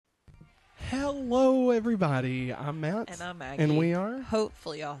Hello, everybody. I'm Matt. And I'm Maggie. And we are?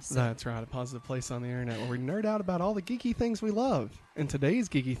 Hopefully awesome. That's right, a positive place on the internet where we nerd out about all the geeky things we love. And today's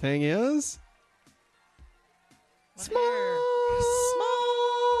geeky thing is... Smallsville.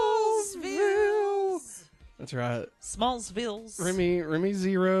 That's right. Smallsville's. Remy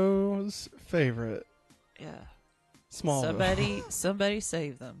Zero's favorite. Yeah. Smallville. Somebody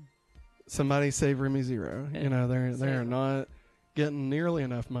save them. Somebody save Remy Zero. Yeah. You know, they're not getting nearly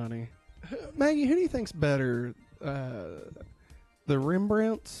enough money. Maggie, who do you think's better, the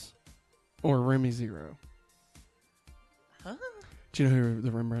Rembrandts or Remy Zero? Huh? Do you know who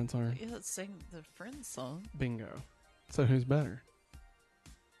the Rembrandts are? Yeah, let's sing the Friends song. Bingo. So who's better?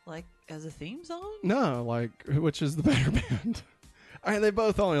 Like, as a theme song? No, like, which is the better band? I mean, they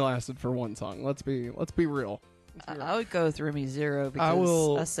both only lasted for one song. Let's be real. I would go with Remy Zero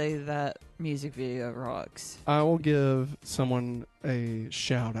because I say that music video rocks. I will give someone a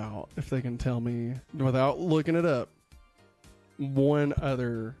shout out if they can tell me, without looking it up, one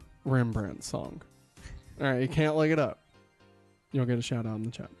other Rembrandt song. All right, you can't look it up. You'll get a shout out in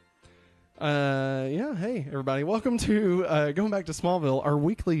the chat. Yeah, hey, everybody. Welcome to going back to Smallville, our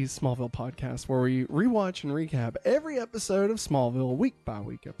weekly Smallville podcast where we rewatch and recap every episode of Smallville week by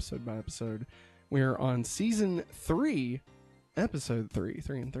week, episode by episode. We're on season 3, episode 3,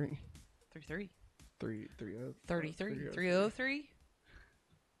 3 and 3. 33. 33. 303.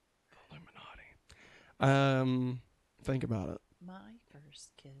 Illuminati. Think about it. My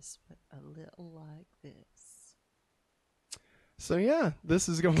first kiss went a little like this. So yeah, this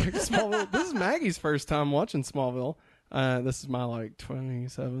is going back to Smallville. This is Maggie's first time watching Smallville. This is my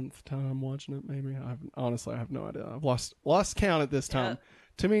 27th time watching it. Maybe I have no idea. I've lost count at this time. Yeah.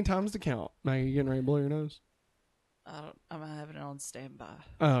 Too many times to count. Maggie, you getting ready to blow your nose? I'm having it on standby.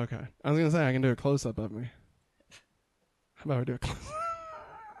 Oh, okay. I was gonna say I can do a close up of me. How about we do a close?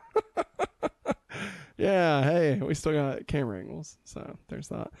 Yeah. Hey, we still got camera angles, so there's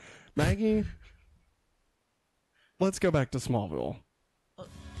that. Maggie, let's go back to Smallville. We're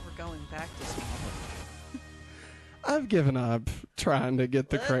going back to Smallville. I've given up trying to get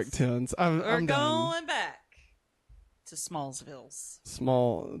the correct tense. I'm done. Going back to Smallsville's.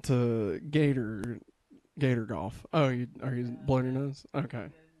 Small to Gator Golf. Oh, are you blowing your nose? Okay.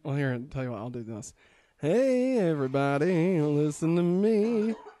 Well, here, I'll tell you what, I'll do this. Hey, everybody, listen to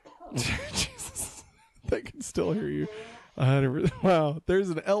me. Jesus, they can still hear you. Wow,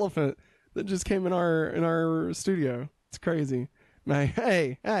 there's an elephant that just came in our studio. It's crazy.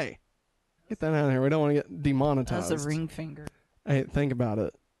 Hey, get that out of here. We don't want to get demonetized. That's a ring finger. Hey, think about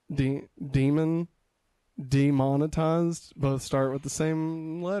it. Demon, demonetized, both start with the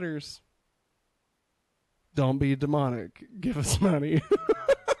same letters. Don't be demonic. Give us money.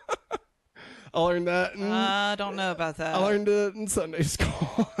 I learned that. I don't know about that. I learned it in Sunday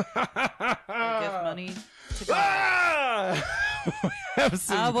school. Give money to God.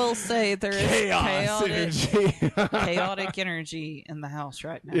 I will say there is chaotic energy in the house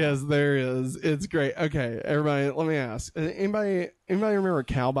right now. Yes, there is. It's great. Okay, everybody, let me ask. Anybody remember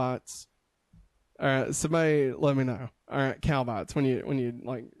Cowbots? All right, somebody let me know. All right, Cowbots. When you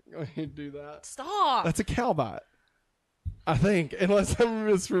do that. Stop. That's a Cowbot. I think, unless I'm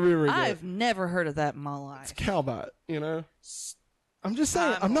misremembering it. I've never heard of that in my life. It's a Cowbot, you know? I'm just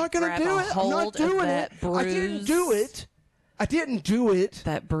saying, I'm not going to do it. I'm not hold of doing that it. bruise. I didn't do it.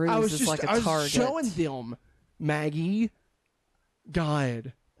 That bruise is like a target. I was showing them, Maggie.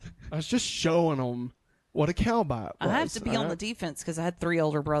 God. I was just showing them what a Cowbot was. I have to be on the defense because I had 3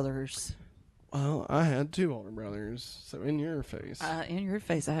 older brothers. Well, I had 2 older brothers, so in your face. In your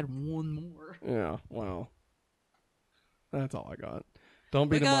face, I had 1 more. Yeah, well, that's all I got. Don't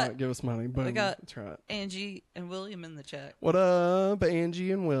be demonic, give us money. Boom. We got That's right. Angie and William in the chat. What up,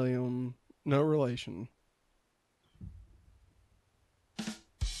 Angie and William? No relation.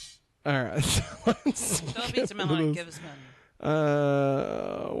 All right. Don't be demonic, give us money.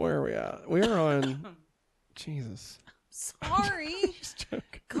 Where are we at? We are on... Jesus. Sorry. Just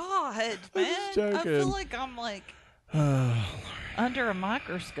joking. God, man. I feel like I'm under a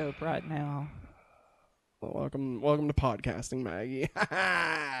microscope right now. Welcome to podcasting, Maggie. All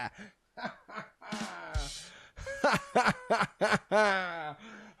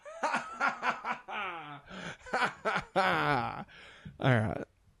right.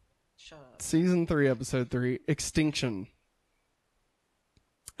 Shut up. Season 3, episode 3, Extinction.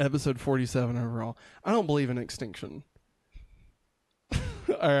 Episode 47 overall. I don't believe in extinction.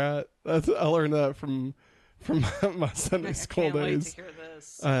 All right. I learned that from my Sunday school days. Wait to hear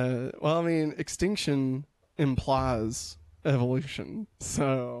this. Well, I mean, extinction implies evolution.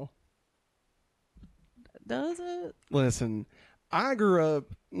 So Does it? listen, I grew up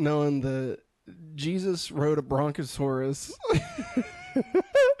knowing that Jesus rode a bronchosaurus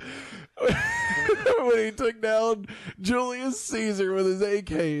when he took down Julius Caesar with his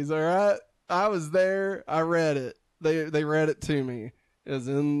AKs, all right? I was there. I read it. They read it to me. It was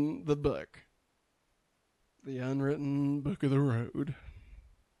in the book. The unwritten book of the road.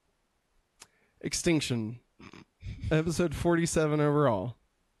 Extinction. Episode 47 overall.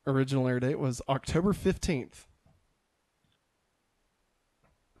 Original air date was October 15th,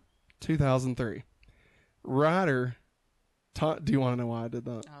 2003. Writer, do you want to know why I did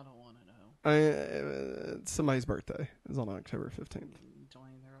that? I don't want to know. Somebody's birthday is on October 15th.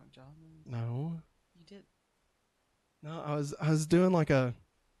 Joining their own job? No. You did? No, I was doing like a,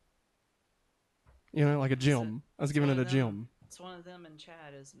 like a gym. I was giving it a gym. It's one of them in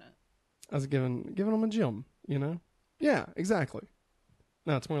Chad, isn't it? I was giving them a gym, Yeah, exactly.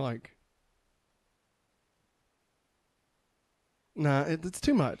 No, it's more like, nah, it's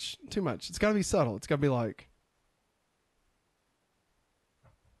too much. Too much. It's got to be subtle. It's got to be like,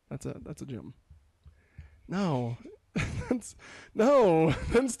 that's a gym. No, that's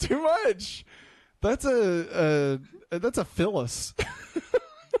too much. That's a Phyllis.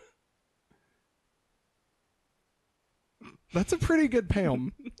 That's a pretty good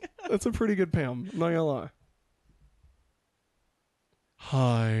Pam. That's a pretty good Pam. I'm not gonna lie.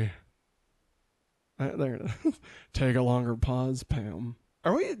 Hi. There it is. Take a longer pause, Pam.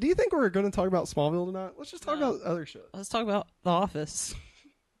 Do you think we're going to talk about Smallville tonight? Let's just talk about other shit. Let's talk about The Office.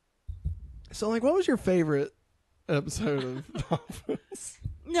 So, what was your favorite episode of The Office?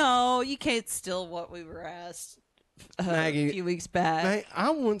 No, you can't steal what we were asked Maggie, a few weeks back.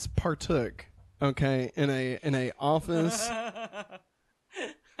 I once partook, in a Office.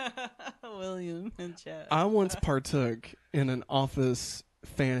 William and Chad. I once partook in an Office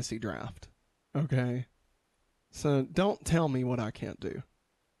fantasy draft. Okay, so don't tell me what I can't do.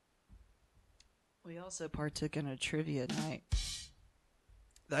 We also partook in a trivia night.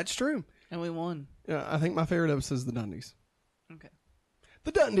 That's true. And we won. Yeah, I think my favorite episode is the Dundies. Okay.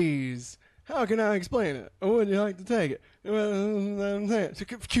 The Dundies. How can I explain it? Would you like to take it? It's a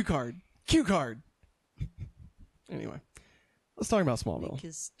cue card. Cue card. Anyway, let's talk about Smallville.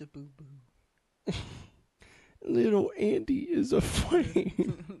 Kiss the boo boo. Little Andy is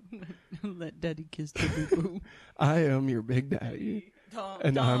afraid. Let Daddy kiss the boo boo. I am your big daddy,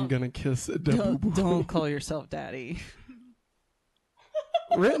 I'm gonna kiss the boo boo. Don't call yourself daddy.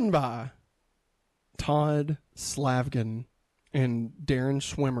 Written by Todd Slavkin and Darren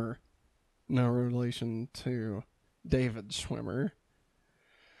Schwimmer. No relation to David Schwimmer.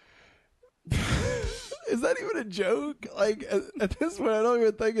 Is that even a joke? At this point, I don't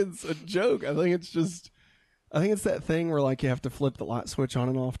even think it's a joke. I think it's that thing where you have to flip the light switch on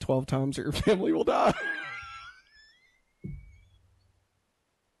and off 12 times or your family will die.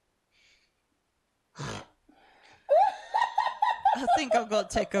 I think I'm going to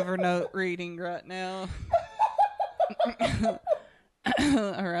take over note reading right now.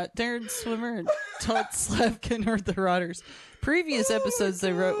 All right. Darren Schwimmer and Todd Slavkin are the writers. Previous episodes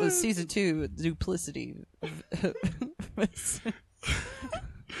they wrote was season 2, Duplicity.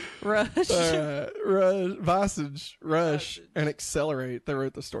 Rush, Visage, Rush, and Accelerate. They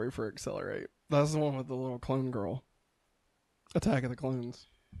wrote the story for Accelerate. That's the one with the little clone girl. Attack of the Clones.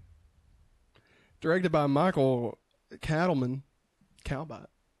 Directed by Michael Cattleman.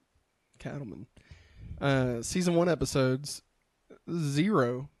 Season 1 episodes.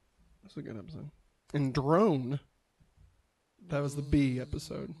 0. That's a good episode. And Drone. That was the B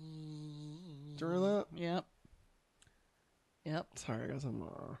episode. Do you remember that? Yep. Sorry, I got some.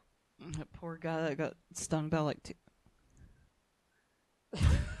 That poor guy that got stung by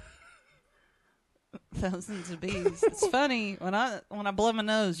thousands of bees. It's funny when I blow my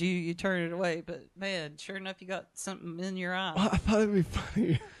nose, you turn it away, but man, sure enough, you got something in your eye. Well, I thought it'd be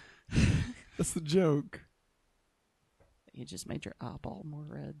funny. That's the joke. You just made your eyeball more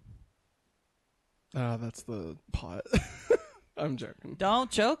red. That's the pot. I'm joking. Don't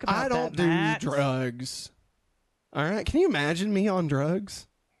joke about that. I don't do drugs. All right, can you imagine me on drugs?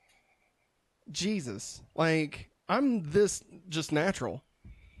 Jesus, I'm this just natural.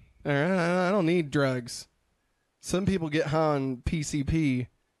 All right, I don't need drugs. Some people get high on PCP,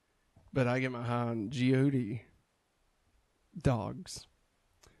 but I get my high on GOD. Dogs.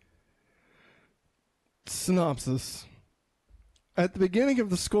 Synopsis. At the beginning of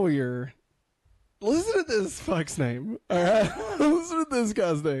the school year, listen to this fuck's name. All right, listen to this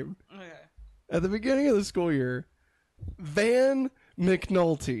guy's name. Okay. At the beginning of the school year, Van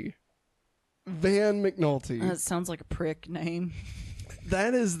McNulty. That sounds like a prick name.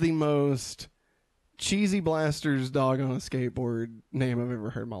 That is the most cheesy blasters dog on a skateboard name I've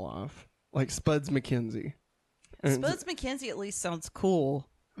ever heard in my life. Like Spuds McKenzie. Spuds McKenzie at least sounds cool.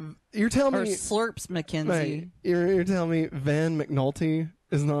 You're telling or me Slurps McKenzie. Mate, you're telling me Van McNulty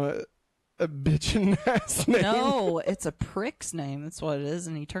is not a bitchin' ass name? No, it's a prick's name. That's what it is,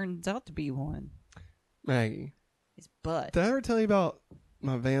 and he turns out to be one. Maggie. His butt. Did I ever tell you about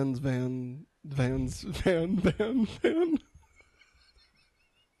my Vans? Can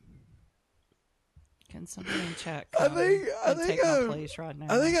somebody in chat I think take my place right now?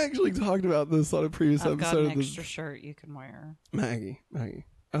 I think I actually talked about this on a previous I've episode. got an extra shirt you can wear. Maggie.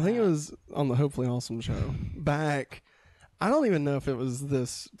 I think it was on the Hopefully Awesome show back. I don't even know if it was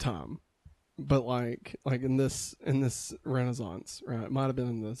this time, but like in this Renaissance, right? It might have been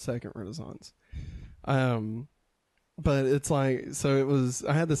in the second Renaissance. But it's like, so it was.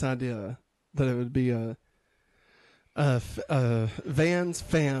 I had this idea that it would be a Vans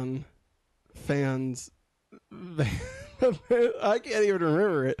fans. I can't even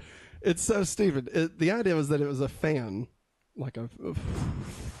remember it. It's so stupid. The idea was that it was a fan, like a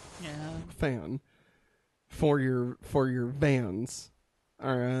fan for your Vans.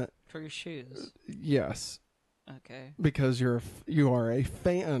 All right. For your shoes. Yes. Okay. Because you are a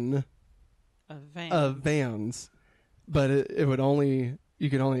fan of Vans, but it would only, you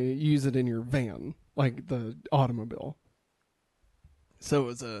could only use it in your van, like the automobile. So it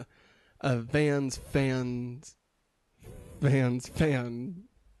was a Vans fan van.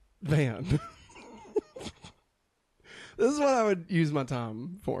 This is what I would use my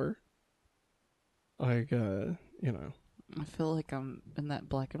time for. Like, you know. I feel like I'm in that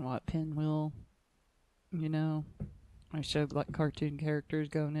black and white pinwheel. You know, I showed like cartoon characters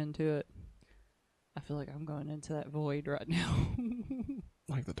going into it. I feel like I'm going into that void right now.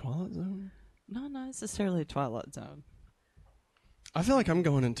 Like the Twilight Zone? Not necessarily Twilight Zone. I feel like I'm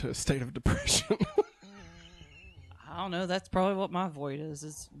going into a state of depression. I don't know. That's probably what my void is.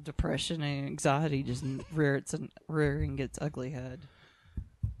 It's depression and anxiety just rearing its ugly head.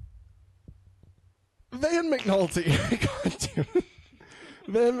 Van McNulty. God damn it.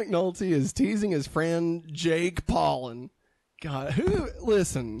 Van McNulty is teasing his friend Jake Paulin. God,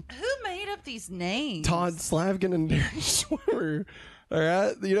 listen. Who made up these names? Todd Slavkin and Darren Schwimmer. All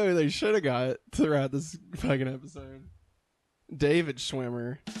right? You know who they should have got throughout this fucking episode? David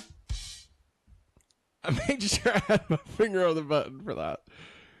Schwimmer. I made sure I had my finger on the button for that.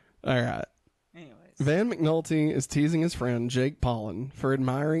 All right. Anyways. Van McNulty is teasing his friend Jake Paulin for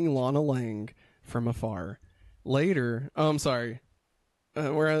admiring Lana Lang from afar. Later, I'm sorry.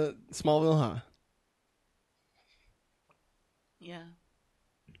 We're at Smallville High. Yeah.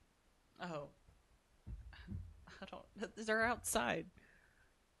 Oh. I don't. They're outside.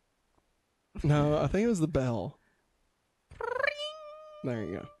 No, I think it was the bell. There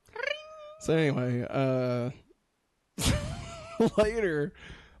you go. So anyway, later,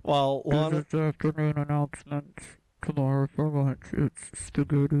 while Lana... This afternoon announcements. Tomorrow for lunch, it's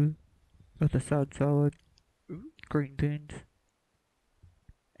spaghetti with a side salad, green beans,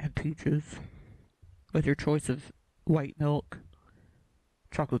 and peaches. With your choice of white milk,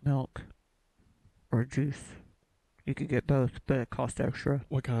 chocolate milk, or juice. You could get both, but it costs extra.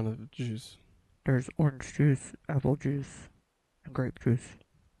 What kind of juice? There's orange juice, apple juice, and grape juice.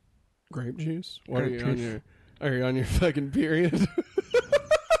 Grape juice? What Grape juice. Are you on your fucking period?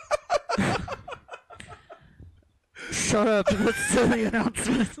 Shut up. Let's say the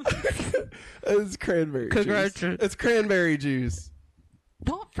announcement. It's cranberry Congratulations. juice. It's cranberry juice.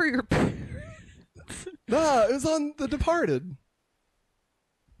 Not for your parents. No, it was on The Departed.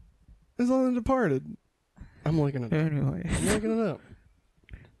 It was on The Departed. I'm looking it up. Anyway. I'm looking it up.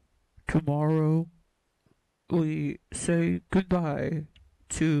 Tomorrow, we say goodbye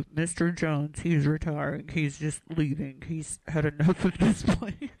to Mr. Jones. He's retiring. He's just leaving. He's had enough of this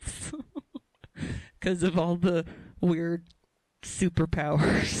place. Because of all the weird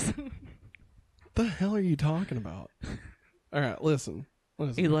superpowers. What the hell are you talking about? All right, listen.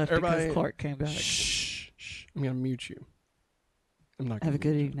 He left Everybody, because Clark came back. Shh. I'm going to mute you. I'm not Have gonna a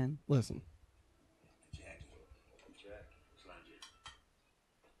good mute you. evening. Listen.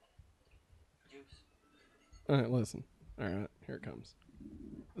 All right, listen. All right, here it comes.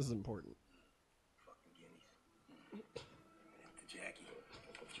 This is important. Fucking guineas. To Jackie.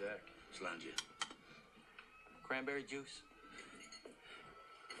 Jack, Slanja. Cranberry juice.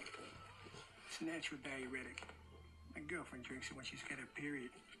 It's natural diuretic. My girlfriend drinks it when she's got her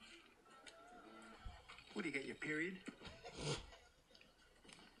period. What do you get, your period?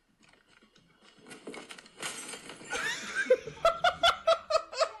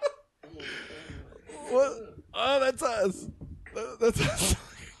 What? Oh, that's us. That's us.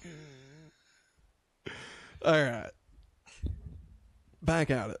 back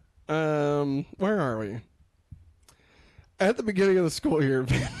at it. Where are we? At the beginning of the school year,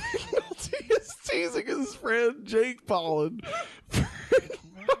 Van McNulty is teasing his friend Jake Pollan for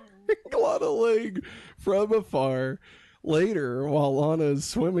ignoring Lana Lang from afar. Later, while Lana is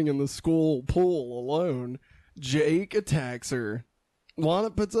swimming in the school pool alone, Jake attacks her. Lana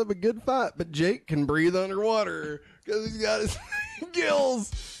puts up a good fight, but Jake can breathe underwater because he's got his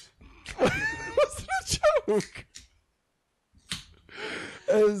gills. Was it a joke?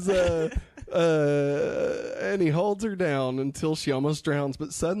 And he holds her down until she almost drowns,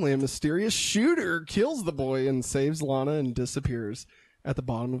 but suddenly a mysterious shooter kills the boy and saves Lana and disappears. At the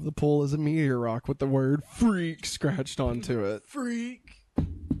bottom of the pool is a meteor rock with the word freak scratched onto it. Freak.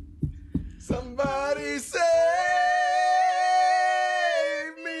 Somebody save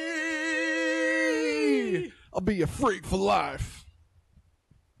me. I'll be a freak for life.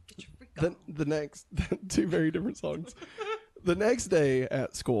 Get your freak on. The next, two very different songs. The next day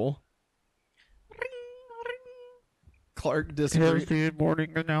at school, Clark disagrees. Here's the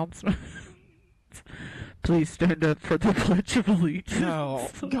morning announcement. Please stand up for the Pledge of Allegiance. Oh,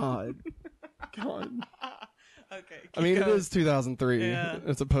 God. Okay. I mean, it is 2003. Yeah.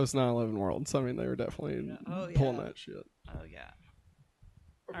 It's a post 9/11 world, so I mean, they were definitely pulling that shit. Oh, yeah.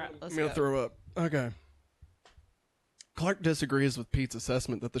 All right, let's I'm going to throw up. Okay. Clark disagrees with Pete's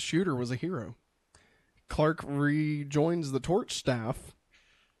assessment that the shooter was a hero. Clark rejoins the torch staff.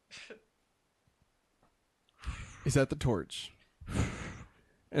 He's at the torch.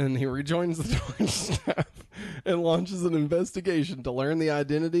 And he rejoins the torch staff and launches an investigation to learn the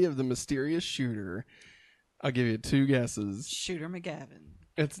identity of the mysterious shooter. I'll give you two guesses. Shooter McGavin.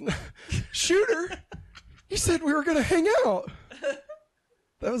 It's not... Shooter? You said we were going to hang out.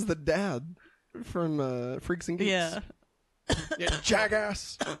 That was the dad from Freaks and Geeks. Yeah. Yeah,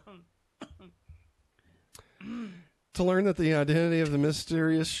 jackass. To learn that the identity of the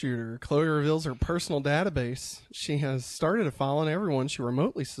mysterious shooter, Chloe reveals her personal database. She has started a file on everyone she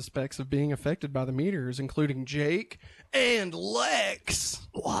remotely suspects of being affected by the meteors, including Jake and Lex.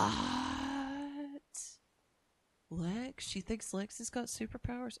 What? Lex? She thinks Lex has got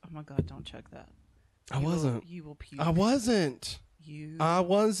superpowers? Oh my God, don't check that. I wasn't. You will puke. I wasn't. You I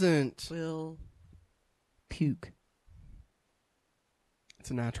wasn't. will puke.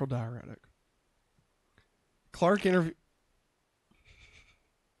 It's a natural diuretic. Clark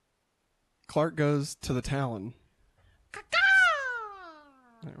goes to the Talon.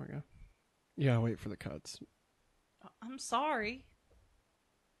 There we go. Yeah, wait for the cuts. I'm sorry.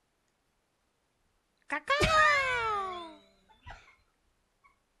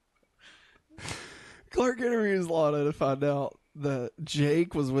 Clark interviews Lana to find out that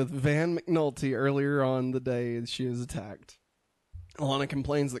Jake was with Van McNulty earlier on the day she was attacked. Lana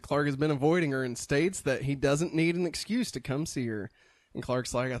complains that Clark has been avoiding her and states that he doesn't need an excuse to come see her. And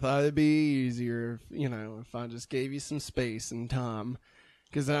Clark's like, I thought it'd be easier if I just gave you some space and time.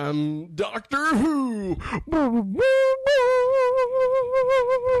 Because I'm Doctor Who.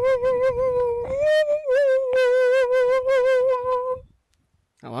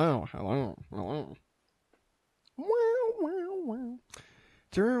 Hello.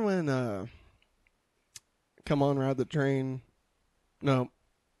 Do you remember when Come On, Ride the Train? No,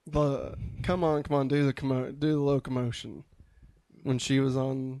 Come On, do the locomotion when she was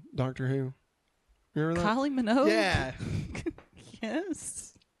on Doctor Who. You remember that? Kylie Minogue? Yeah.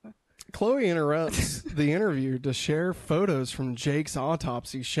 Yes. Chloe interrupts the interview to share photos from Jake's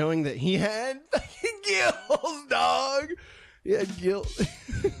autopsy showing that he had fucking gills, dog. He had gills.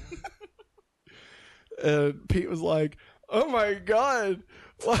 And Pete was like, oh my God,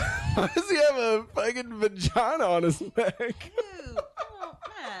 why does he have a fucking vagina on his neck? Ew. Oh,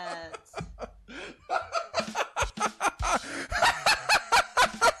 Matt.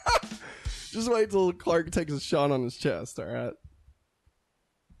 Just wait till Clark takes a shot on his chest, all right?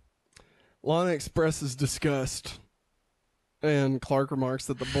 Lana expresses disgust, and Clark remarks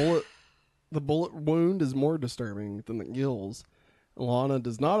that the bullet wound is more disturbing than the gills. Lana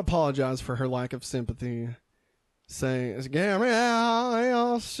does not apologize for her lack of sympathy, saying, "Give me all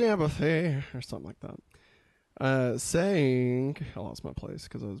your sympathy," or something like that. Saying, I lost my place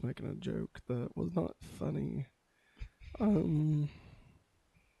because I was making a joke that was not funny.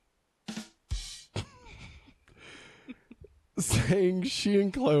 Saying she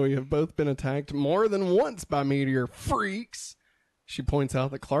and Chloe have both been attacked more than once by meteor freaks. She points out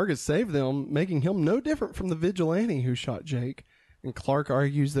that Clark has saved them, making him no different from the vigilante who shot Jake. And Clark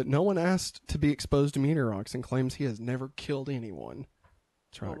argues that no one asked to be exposed to meteor rocks and claims he has never killed anyone.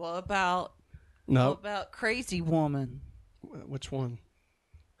 That's right. Well, what about No. Crazy Woman? Which one?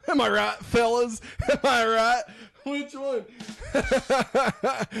 Am I right, fellas? Am I right? Which one?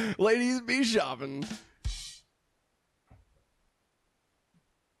 Ladies be shopping.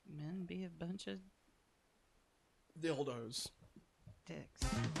 Men be a bunch of Dildos. dicks.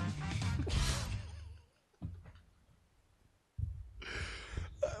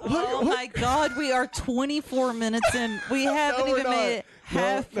 Oh my God, we are 24 minutes in. We haven't even made it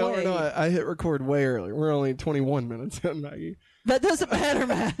halfway. No, we're not. I hit record way early. We're only 21 minutes in, Maggie. That doesn't matter,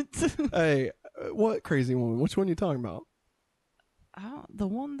 Matt. Hey, what crazy woman? Which one are you talking about? Oh, the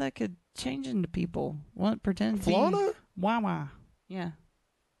one that could change into people. What pretend to be Flana? Wawa. Yeah.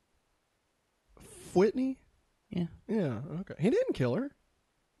 Whitney? Yeah. Yeah, okay. He didn't kill her.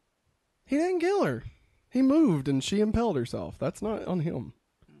 He moved and she impaled herself. That's not on him.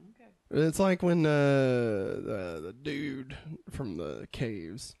 Okay. It's like when the dude from the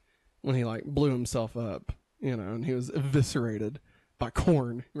caves, when he like blew himself up, you know, and he was eviscerated by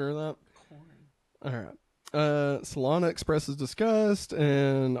corn. Remember that? Corn. All right. Solana expresses disgust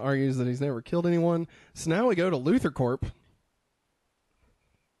and argues that he's never killed anyone. So now we go to Luthor Corp.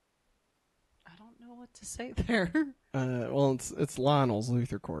 I don't know what to say there. Well, it's Lionel's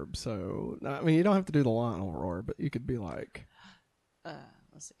Luthor Corp. So I mean, you don't have to do the Lionel roar, but you could be like,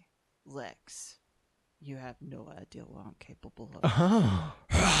 Let's see. Lex, you have no idea what I'm capable of.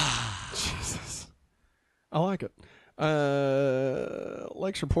 Jesus, I like it.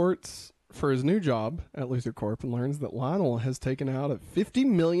 Lex reports for his new job at Luthor Corp and learns that Lionel has taken out a $50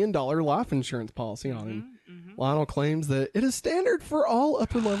 million life insurance policy on him. Lionel claims that it is standard for all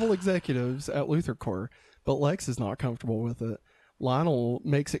upper-level executives at Luthor Corp, but Lex is not comfortable with it. Lionel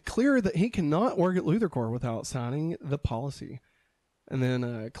makes it clear that he cannot work at Luthor Corp without signing the policy. And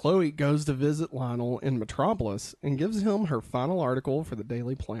then Chloe goes to visit Lionel in Metropolis and gives him her final article for the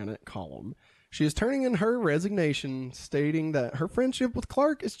Daily Planet column. She is turning in her resignation, stating that her friendship with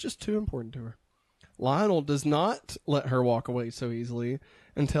Clark is just too important to her. Lionel does not let her walk away so easily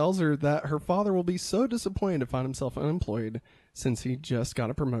and tells her that her father will be so disappointed to find himself unemployed since he just got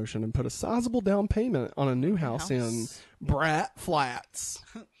a promotion and put a sizable down payment on a new house in Brat Flats.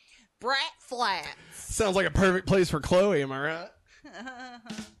 Brat Flats. Sounds like a perfect place for Chloe, am I right?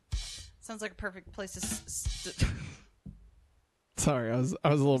 Sounds like a perfect place to... Sorry, I was a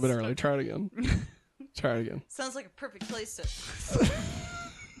little bit early. Try it again. Sounds like a perfect place to...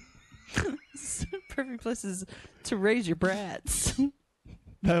 perfect places to raise your brats. Is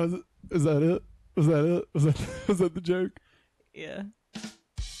that it? Was that the joke? Yeah.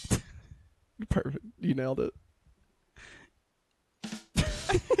 Perfect. You nailed it.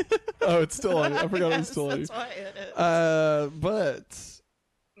 Oh, it's still on. I forgot it was still on. That's why it is. But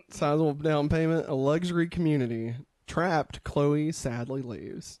sizable down payment, a luxury community. Trapped, Chloe sadly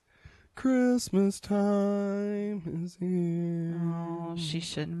leaves. Christmas time is here. Oh, she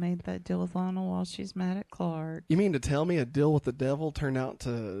shouldn't have made that deal with Lionel while she's mad at Clark. You mean to tell me a deal with the devil turned out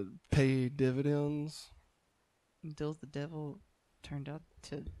to pay dividends? Deal with the devil turned out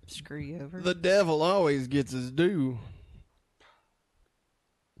to screw you over? The devil always gets his due.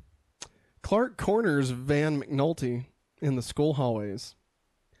 Clark corners Van McNulty in the school hallways.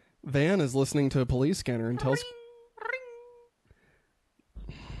 Van is listening to a police scanner and tells...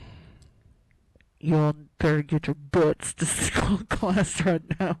 Y'all better get your butts to school class right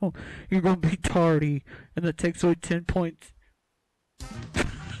now. You're going to be tardy, and that takes away 10 points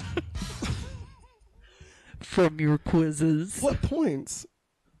from your quizzes. What points?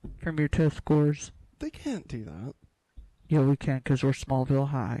 From your test scores. They can't do that. Yeah, we can, because we're Smallville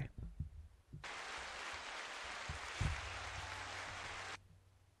High.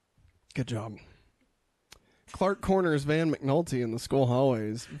 Good job. Clark corners Van McNulty in the school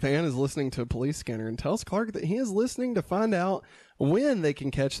hallways. Van is listening to a police scanner and tells Clark that he is listening to find out when they can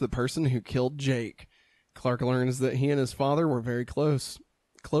catch the person who killed Jake. Clark learns that he and his father were very close.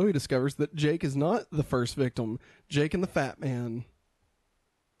 Chloe discovers that Jake is not the first victim. Jake and the Fat Man.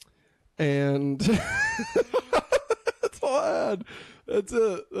 And that's all I had. That's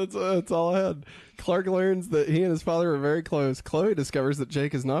it. That's all I had. Clark learns that he and his father are very close. Chloe discovers that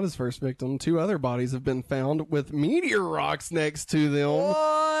Jake is not his first victim. 2 other bodies have been found with meteor rocks next to them.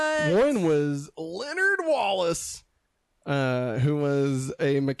 What? One was Leonard Wallace, who was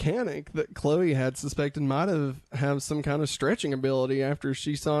a mechanic that Chloe had suspected might have some kind of stretching ability after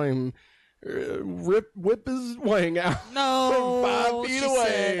she saw him whip his wing out. No, 5 feet away.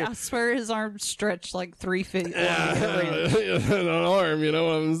 Said, I swear his arm stretched like 3 feet. An arm, you know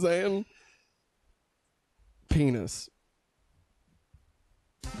what I'm saying? Penis.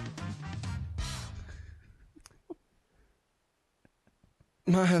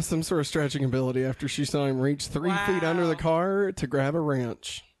 Might have some sort of stretching ability after she saw him reach 3 feet under the car to grab a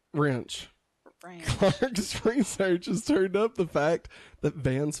wrench. wrench. Ranch. Clark's research has turned up the fact that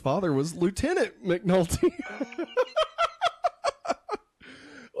Van's father was Lieutenant McNulty.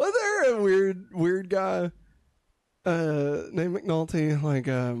 Was there a weird guy named McNulty? Like,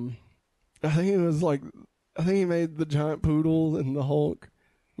 I think he made the giant poodle in the Hulk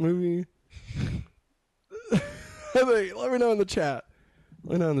movie. Let me know in the chat.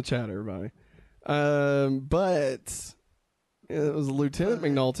 Let me know in the chat, everybody. But it was Lieutenant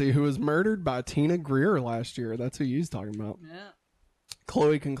McNulty who was murdered by Tina Greer last year. That's who you was talking about. Yeah.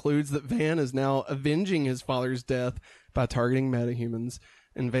 Chloe concludes that Van is now avenging his father's death by targeting metahumans.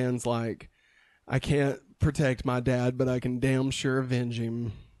 And Van's like, I can't protect my dad, but I can damn sure avenge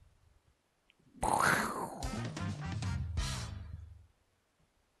him.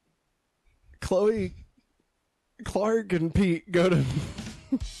 Chloe, Clark, and Pete go to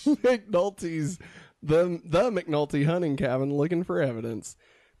McNulty's the McNulty hunting cabin looking for evidence.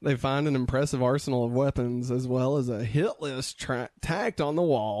 They find an impressive arsenal of weapons as well as a hit list tacked on the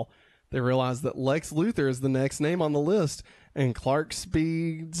wall. They realize that Lex Luthor is the next name on the list, and Clark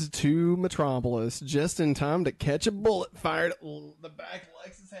speeds to Metropolis just in time to catch a bullet fired at the back of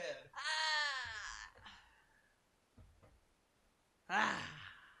Lex's head.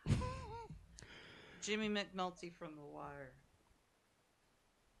 Jimmy McNulty from The Wire.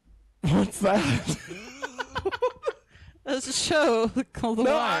 What's that? That's a show called The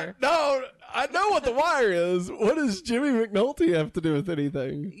Wire. I know what The Wire is. What does Jimmy McNulty have to do with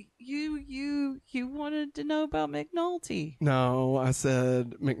anything? You wanted to know about McNulty. No, I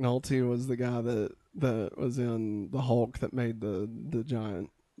said McNulty was the guy that was in the Hulk that made the giant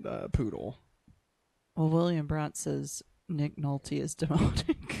poodle. Well, William Brandt says Nick Nolte is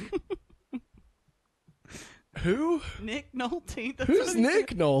demonic. Who? Nick Nolte. Who's Nick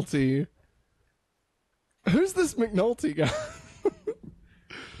Nolte? Who's this McNulty guy?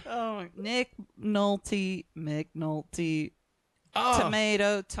 Oh, Nick Nolte, McNulty,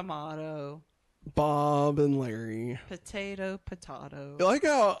 tomato, Bob and Larry. potato. You like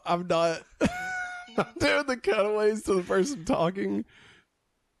how I'm not I'm doing the cutaways to the person talking?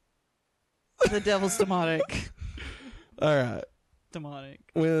 The devil's demonic. All right. Demonic.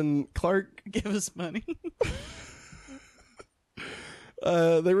 When Clark... Give us money.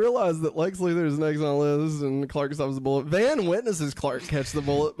 They realize that Lex Luthor is next on the list, and Clark stops the bullet. Van witnesses Clark catch the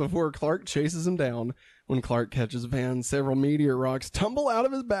bullet before Clark chases him down. When Clark catches Van, several meteor rocks tumble out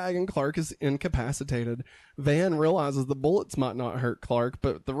of his bag, and Clark is incapacitated. Van realizes the bullets might not hurt Clark,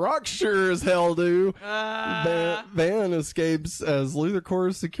 but the rocks sure as hell do. Van escapes as Luthor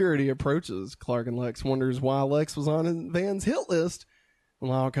Corps security approaches. Clark and Lex wonders why Lex was on Van's hit list. When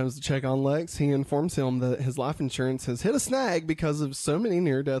Lyle comes to check on Lex, he informs him that his life insurance has hit a snag because of so many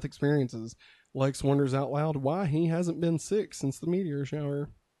near-death experiences. Lex wonders out loud why he hasn't been sick since the meteor shower.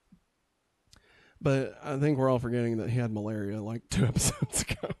 But I think we're all forgetting that he had malaria like 2 episodes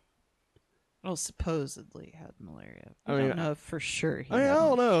ago. Well, supposedly had malaria. I I mean, don't know for sure. I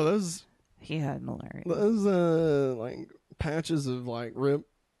don't know. He had malaria. Those like patches of like ripped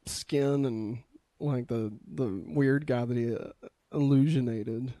skin and like the weird guy that he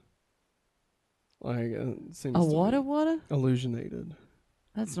illusionated. Like seems A what? Illusionated.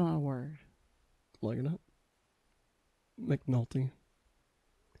 That's not a word. Looking up. McNulty.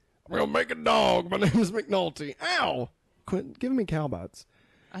 I'm gonna make a dog. My name is McNulty. Ow! Quit giving me cow bites.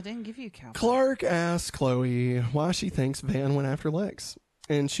 I didn't give you a cow. Clark asks Chloe why she thinks Van went after Lex.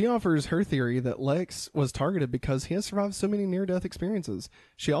 And she offers her theory that Lex was targeted because he has survived so many near-death experiences.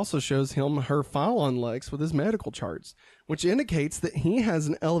 She also shows him her file on Lex with his medical charts, which indicates that he has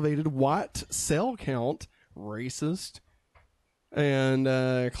an elevated white cell count. Racist. And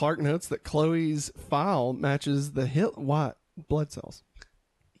Clark notes that Chloe's file matches the hit white blood cells.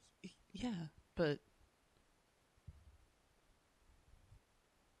 Yeah, but...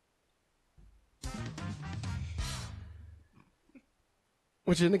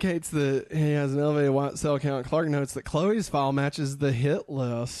 Which indicates that he has an elevated white cell count. Clark notes that Chloe's file matches the hit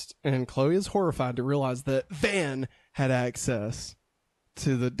list, and Chloe is horrified to realize that Van had access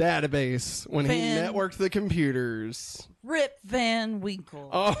to the database when he networked the computers. Rip Van Winkle.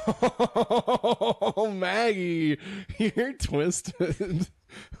 Oh, Maggie, you're twisted.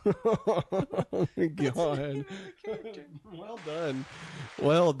 Oh, my God. Well done.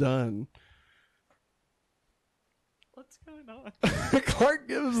 Well done. What's going on? Clark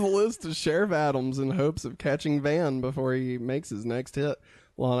gives the list to Sheriff Adams in hopes of catching Van before he makes his next hit.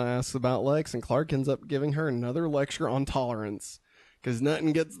 Lana asks about Lex, and Clark ends up giving her another lecture on tolerance. Because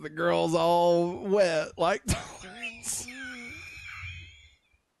nothing gets the girls all wet like tolerance.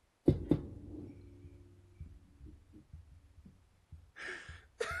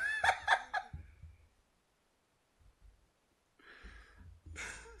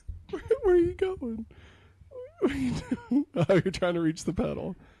 Where are you going? What are you doing? Oh, you're trying to reach the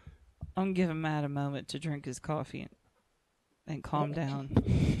pedal. I'm giving Matt a moment to drink his coffee and calm down.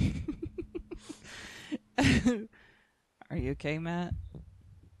 Are you okay, Matt?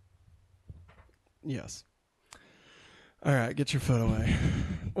 Yes. All right, get your foot away.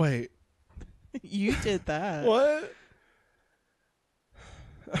 Wait. You did that. What?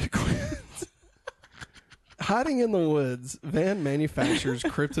 I quit. Hiding in the woods, Van manufactures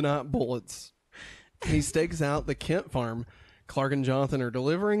kryptonite bullets. He stakes out the Kent farm. Clark and Jonathan are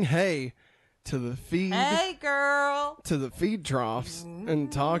delivering hay to the feed. Hey, girl. To the feed troughs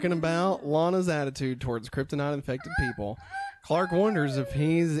and talking about Lana's attitude towards kryptonite-infected people. Clark wonders if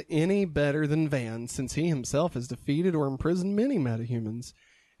he's any better than Van, since he himself has defeated or imprisoned many metahumans.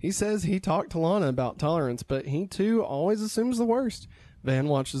 He says he talked to Lana about tolerance, but he too always assumes the worst. Van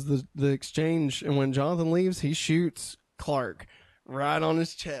watches the exchange, and when Jonathan leaves, he shoots Clark right on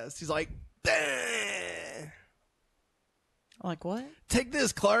his chest. He's like, "Bah!" Like what? Take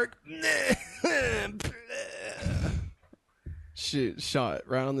this, Clark. Shot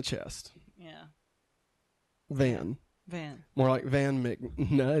right on the chest. Yeah. Van. Van. More like Van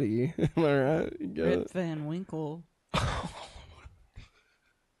McNutty. Am I right? You got Rip it? Van Winkle.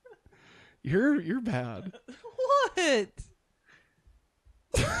 You're bad. What?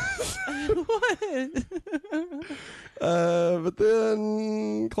 What? But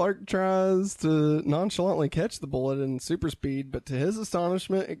then Clark tries to nonchalantly catch the bullet in super speed, but to his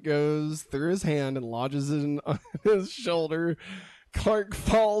astonishment, it goes through his hand and lodges on his shoulder. Clark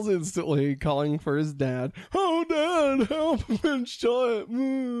falls instantly, calling for his dad. Oh, Dad, help! I've been shot.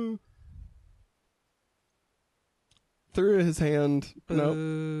 Through his hand.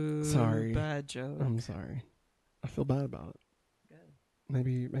 Nope. Sorry. Bad joke. I'm sorry. I feel bad about it. Good.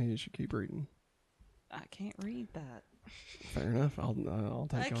 Maybe you should keep reading. I can't read that. Fair enough. I'll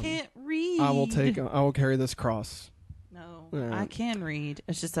take. I can't read. I will carry this cross. No, Yeah. I can read.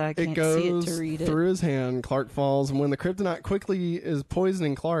 It's just that I can't It goes see it to read it. through his hand. Clark falls, and when the kryptonite quickly is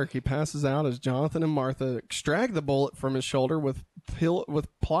poisoning Clark, he passes out as Jonathan and Martha extract the bullet from his shoulder with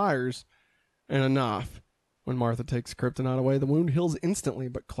pliers and a knife. When Martha takes kryptonite away, the wound heals instantly,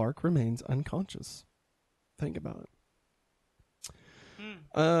 but Clark remains unconscious. Think about it.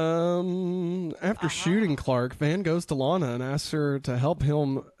 After shooting Clark, Van goes to Lana and asks her to help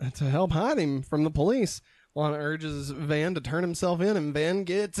hide him from the police. Lana urges Van to turn himself in, and Van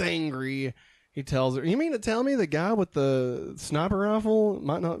gets angry. He tells her, "You mean to tell me the guy with the sniper rifle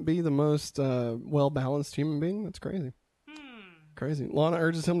might not be the most well-balanced human being? That's crazy." Crazy. Lana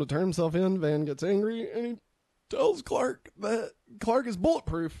urges him to turn himself in. Van gets angry, and he tells Clark that Clark is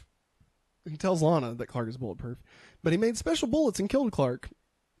bulletproof. He tells Lana that Clark is bulletproof, but he made special bullets and killed Clark.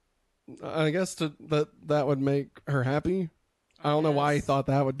 I guess that would make her happy. I don't know why he thought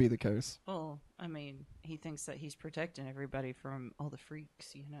that would be the case. Well, I mean, he thinks that he's protecting everybody from all the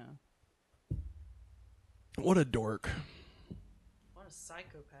freaks, you know. What a dork. What a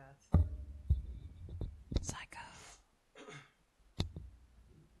psychopath. Psycho.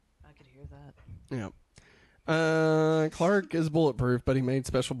 I could hear that. Yeah. Clark is bulletproof, but he made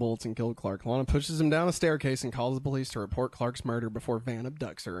special bullets and killed Clark. Lana pushes him down a staircase and calls the police to report Clark's murder before Van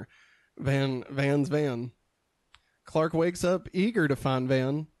abducts her. Van's van. Clark wakes up eager to find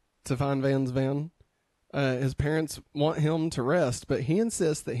Van's van. His parents want him to rest, but he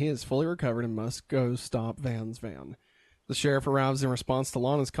insists that he is fully recovered and must go stop Van's van. The sheriff arrives in response to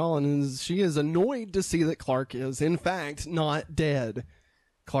Lana's call, and she is annoyed to see that Clark is, in fact, not dead.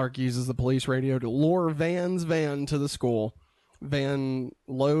 Clark uses the police radio to lure Van's van to the school. Van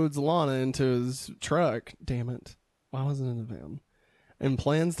loads Lana into his truck. Damn it. Why wasn't it in a van? And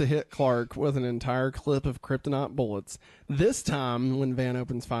plans to hit Clark with an entire clip of kryptonite bullets. This time, when Van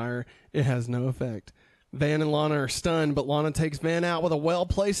opens fire, it has no effect. Van and Lana are stunned, but Lana takes Van out with a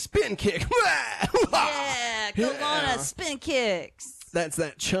well-placed spin kick. Yeah, go Lana, spin kicks. That's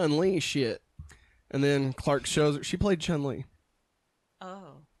that Chun-Li shit. And then Clark shows her. She played Chun-Li.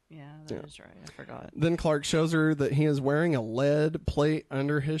 Oh, yeah, that is right. I forgot. Then Clark shows her that he is wearing a lead plate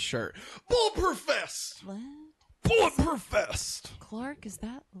under his shirt. Bulletproof vest! Lead? Bulletproof vest! Clark, is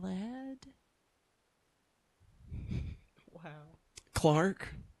that lead? Wow. Clark,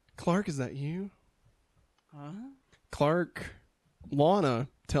 is that you? Huh? Lana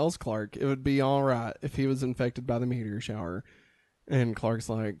tells Clark it would be all right if he was infected by the meteor shower. And Clark's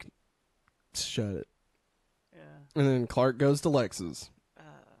like, shut it. Yeah. And then Clark goes to Lex's.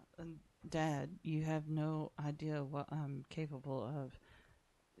 Dad, you have no idea what I'm capable of.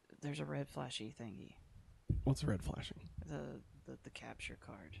 There's a red flashy thingy. What's red flashing? The capture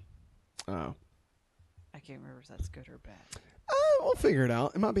card. Oh. I can't remember if that's good or bad. we'll figure it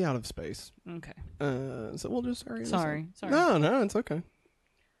out. It might be out of space. Okay. So we'll just hurry. Sorry. No, it's okay.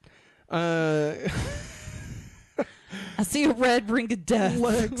 I see a red ring of death.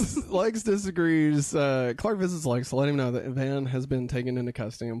 Lex disagrees. Clark visits Lex to let him know that Van has been taken into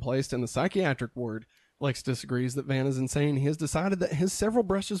custody and placed in the psychiatric ward. Lex disagrees that Van is insane. He has decided that his several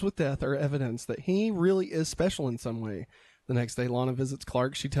brushes with death are evidence that he really is special in some way. The next day, Lana visits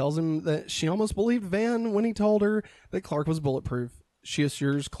Clark. She tells him that she almost believed Van when he told her that Clark was bulletproof. She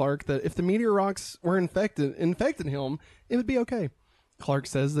assures Clark that if the meteor rocks were infected him, it would be okay. Clark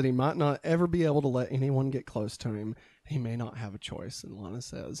says that he might not ever be able to let anyone get close to him. He may not have a choice. And Lana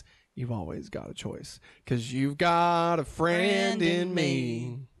says, you've always got a choice, because you've got a friend in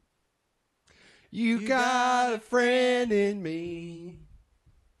me. You got a friend in me.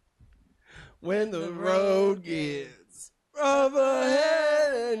 When the road gets rough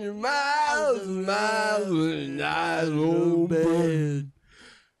ahead and you're miles and miles and eyes open,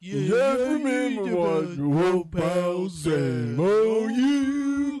 you just remember what your old pal said. Oh,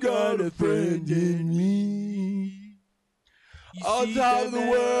 you got a friend in me. On top of the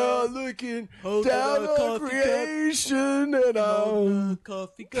world, looking down on creation, and I'm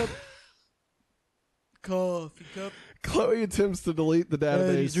coffee cup. Chloe attempts to delete the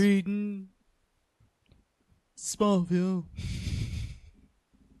database. He's reading Smallville.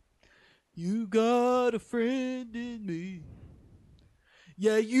 You got a friend in me.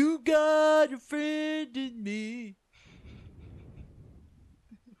 Yeah, you got a friend in me.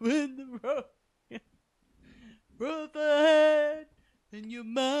 When the road rough ahead and you're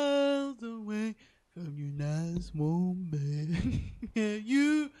miles away from your nice warm bed. Yeah,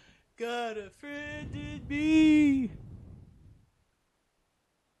 you got a friend in me.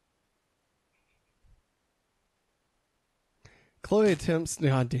 Chloe attempts.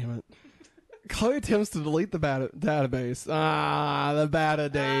 God damn it. Chloe attempts to delete the database. The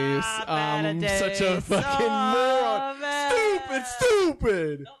database. I'm such a fucking moron. Man.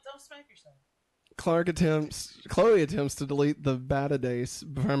 Stupid. Don't smack yourself. Chloe attempts to delete the database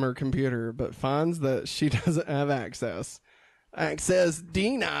from her computer, but finds that she doesn't have access. Access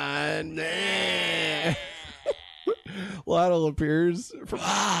denied. Lionel appears from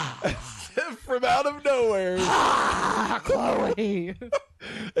out of nowhere. Chloe.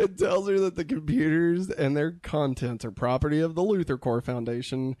 It tells her that the computers and their contents are property of the Luthor Core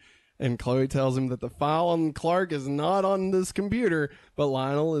Foundation. And Chloe tells him that the file on Clark is not on this computer, but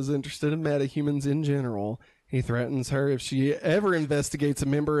Lionel is interested in metahumans in general. He threatens her if she ever investigates a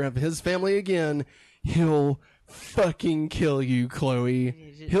member of his family again, he'll fucking kill you, Chloe.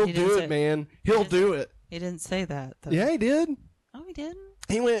 He'll do it, man. He'll do it. He didn't say that, though. Yeah, he did. Oh, he didn't?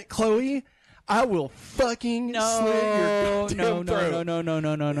 He went, Chloe, I will fucking slit your goddamn throat.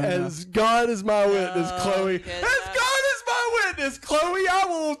 No. As God is my witness, Chloe. As God is my witness, Chloe, I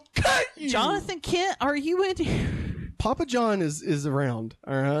will cut you. Jonathan Kent, are you in here? Papa John is around,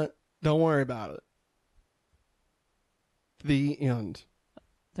 all right? Don't worry about it. The end.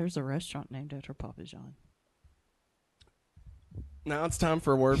 There's a restaurant named after Papa John. Now it's time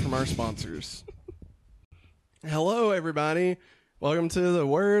for a word from our sponsors. Hello, everybody. Welcome to the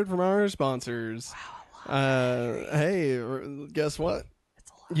word from our sponsors. Wow, hey, guess what?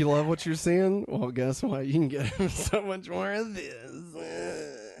 You love what you're seeing? Well, guess what? You can get so much more of this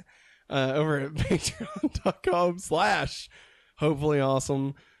over at patreon.com/hopefully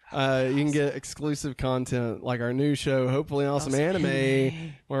awesome. You can get exclusive content like our new show, Hopefully Awesome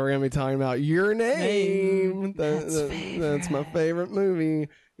Anime, where we're going to be talking about Your Name. That's my favorite movie.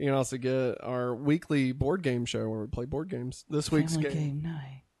 You can also get our weekly board game show where we play board games. This week's game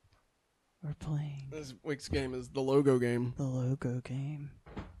night. We're playing. This week's game is the logo game. The logo game.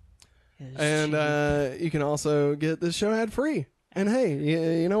 And you can also get this show ad free. And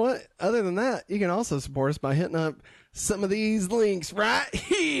hey, you know what? Other than that, you can also support us by hitting up some of these links right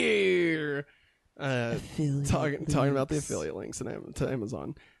here. Talking about the affiliate links to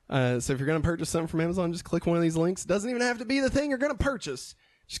Amazon. So if you're going to purchase something from Amazon, just click one of these links. It doesn't even have to be the thing you're going to purchase.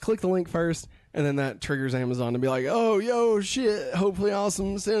 Just click the link first, and then that triggers Amazon to be like, oh, yo, shit, Hopefully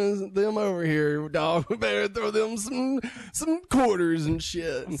Awesome, send them over here, dog. We better throw them some quarters and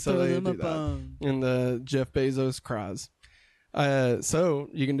shit. And so they do that. And Jeff Bezos cries. So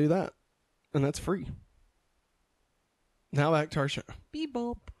you can do that, and that's free. Now back to our show.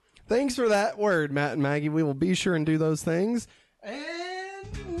 Beep-bop. Thanks for that word, Matt and Maggie. We will be sure and do those things.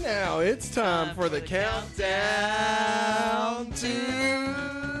 And now it's time for the countdown to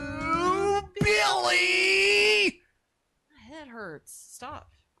Billy. My head hurts.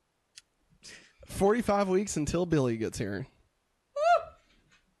 Stop. 45 weeks until Billy gets here.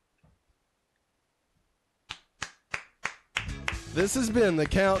 This has been the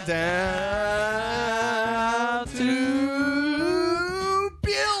countdown to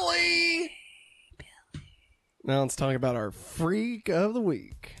Billy. Now let's talk about our freak of the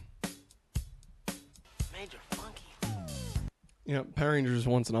week. Major Funky. Yeah, Power Rangers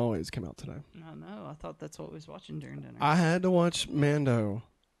Once and Always came out today. I know. I thought that's what we was watching during dinner. I had to watch Mando.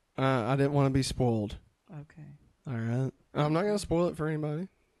 I didn't want to be spoiled. Okay. All right. I'm not going to spoil it for anybody.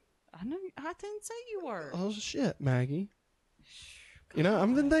 I know. I didn't say you were. Oh, shit, Maggie. You know,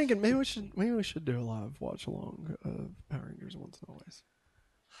 I've been thinking maybe we should do a live watch along of Power Rangers Once and Always.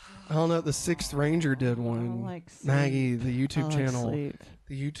 I don't know. The Sixth Ranger did one. like Maggie, the YouTube I like channel. sleep.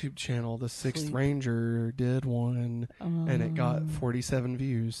 The YouTube channel, the Sixth Sleep. Ranger did one, and it got 47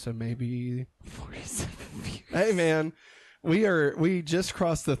 views. So maybe 47 views. Hey, man, we just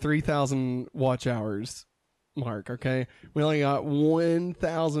crossed the 3,000 watch hours mark. Okay, we only got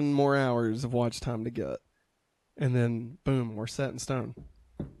 1,000 more hours of watch time to get, and then boom, we're set in stone.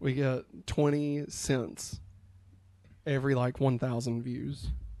 We get 20 cents every 1,000 views.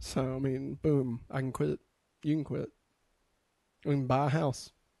 So I mean, boom, I can quit. You can quit. We can buy a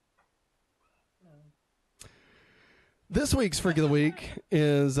house. This week's Freak of the Week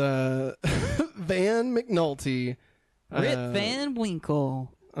is Van McNulty. Rip Van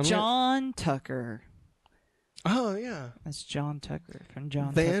Winkle. John Tucker. Oh, yeah. That's John Tucker from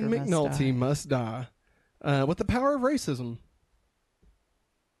John Van Tucker McNulty Must Die. With the power of racism.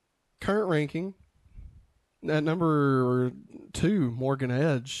 Current ranking. At number 2, Morgan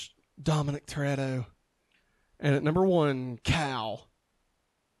Edge. Dominic Toretto. And at number 1, Cal.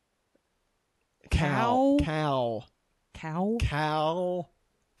 Cow? Cal. Cow? Cal.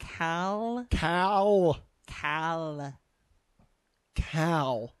 Cal? Cal. Cal.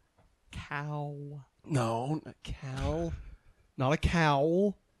 Cal. Cow. No, not Cal. Not a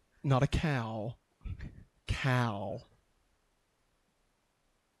cowl. Not a cow. Cal.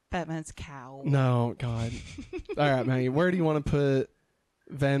 Batman's cow. No, God. All right, Maggie, where do you want to put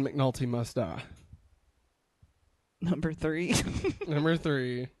Van McNulty Must Die? Number 3. Number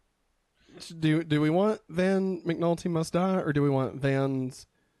 3. Do we want Van McNulty Must Die, or do we want Van's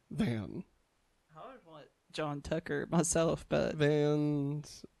Van? I would want John Tucker myself, but Van.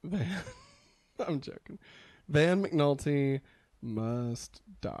 I'm joking. Van McNulty Must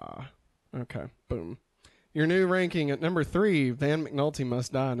Die. Okay, boom. Your new ranking at number 3, Van McNulty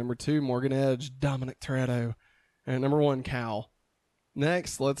Must Die. Number 2, Morgan Edge, Dominic Toretto. And number 1, Cal.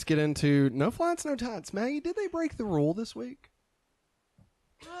 Next, let's get into No Flats, No Tats. Maggie, did they break the rule this week?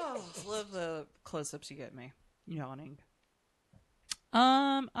 oh, love the close-ups you get me. Yawning.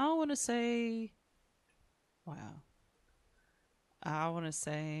 I want to say, wow. I want to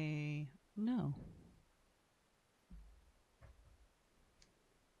say no.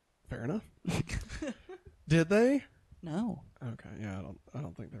 Fair enough. Did they? No. Okay, yeah, I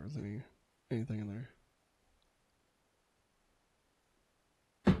don't think there was anything in there.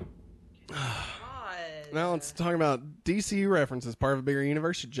 Now let's talk about DCU references, part of a bigger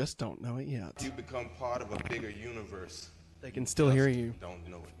universe. You just don't know it yet. You become part of a bigger universe. They can still hear you. Don't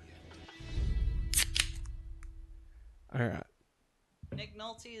know it yet. All right. Nick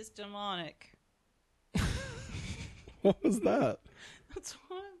Nolte is demonic. What was that? That's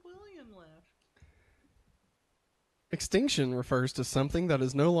why William left. Extinction refers to something that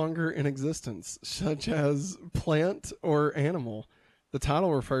is no longer in existence, such as plant or animal. The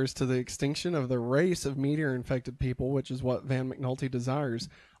title refers to the extinction of the race of meteor-infected people, which is what Van McNulty desires.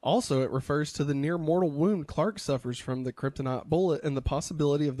 Also, it refers to the near-mortal wound Clark suffers from the kryptonite bullet and the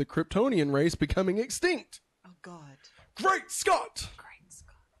possibility of the Kryptonian race becoming extinct. Oh, God. Great Scott! Great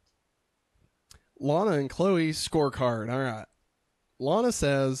Scott. Lana and Chloe's scorecard. All right. Lana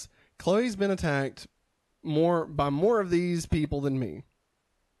says, Chloe's been attacked by more of these people than me.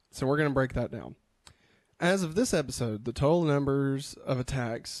 So we're going to break that down. As of this episode, the total numbers of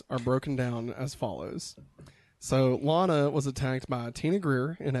attacks are broken down as follows. So Lana was attacked by Tina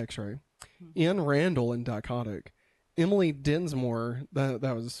Greer in X-Ray, Ian Randall in Dichotic, Emily Dinsmore, that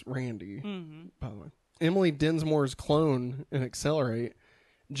was Randy, by the way. Emily Dinsmore's clone in Accelerate,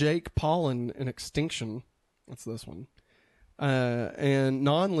 Jake Paulin in Extinction, that's this one, and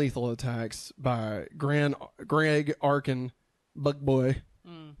non-lethal attacks by Greg Arkin, Bug Boy,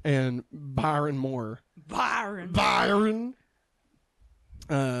 and Byron Moore. Byron.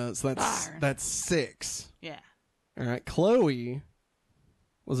 So that's 6. Yeah. All right. Chloe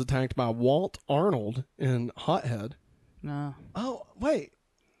was attacked by Walt Arnold in Hothead. No. Oh, wait.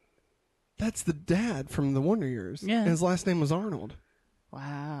 That's the dad from the Wonder Years. Yeah. And his last name was Arnold.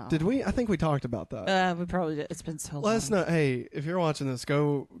 Wow. Did we? I think we talked about that. We probably did. It's been so long. Let us know. Hey, if you're watching this,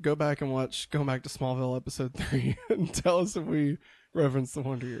 go back and watch. Go back to Smallville episode 3 and tell us if we referenced the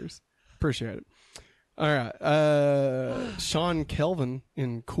Wonder Years. Appreciate it. All right. Sean Kelvin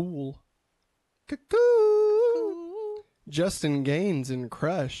in Cool. Cuckoo. Justin Gaines in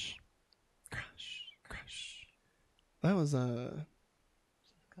Crush. Crush. That was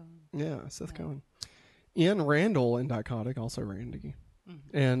Seth Cohen. Ian Randall in Dichotic, also Randy.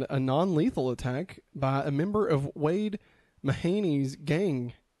 Mm-hmm. And a non-lethal attack by a member of Wade Mahaney's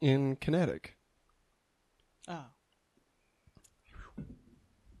gang in Kinetic. Oh.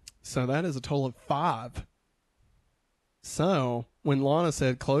 So that is a total of 5. So when Lana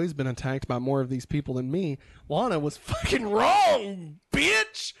said Chloe's been attacked by more of these people than me, Lana was fucking wrong,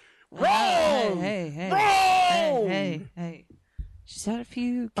 bitch. Wrong. Hey. She's had a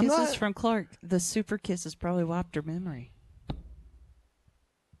few kisses from Clark. The super kiss has probably wiped her memory.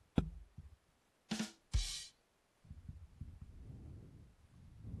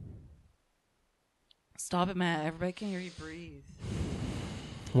 Stop it, Matt. Everybody can hear you breathe.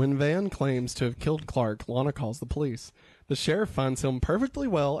 When Van claims to have killed Clark, Lana calls the police. The sheriff finds him perfectly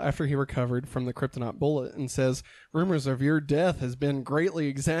well after he recovered from the kryptonite bullet and says, "Rumors of your death has been greatly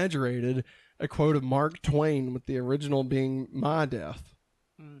exaggerated," a quote of Mark Twain, with the original being "my death."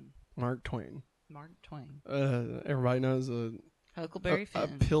 Mark Twain. Everybody knows Huckleberry a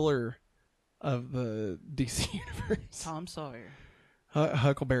Finn. pillar of the DC universe. Tom Sawyer.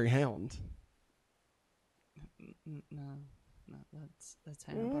 Huckleberry Hound. No, that's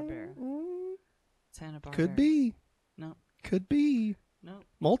Hanna-Barbera. It's Hanna-Barbera. Could be. No. Could be. No.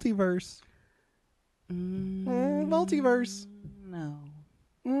 Multiverse. Multiverse. No.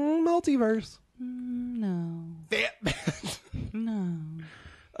 Multiverse. No. No.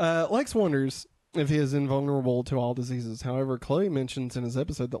 Lex wonders if he is invulnerable to all diseases. However, Chloe mentions in his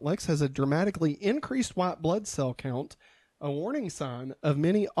episode that Lex has a dramatically increased white blood cell count, a warning sign of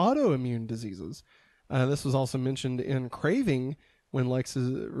many autoimmune diseases. This was also mentioned in Craving when Lex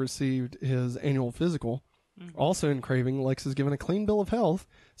received his annual physical. Mm-hmm. Also in Craving, Lex is given a clean bill of health,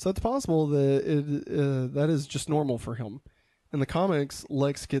 so it's possible that that is just normal for him. In the comics,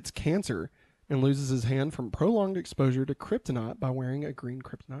 Lex gets cancer and loses his hand from prolonged exposure to kryptonite by wearing a green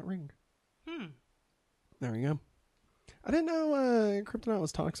kryptonite ring. There we go. I didn't know kryptonite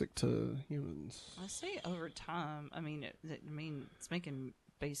was toxic to humans. I say over time. I mean, it's making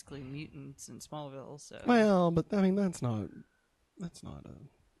basically mutants in Smallville. So well, but I mean that's not a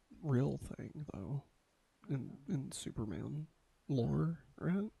real thing though in Superman lore,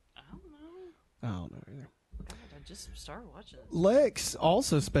 right? I don't know. I don't know either. God, I just started watching this. Lex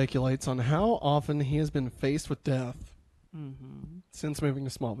also speculates on how often he has been faced with death since moving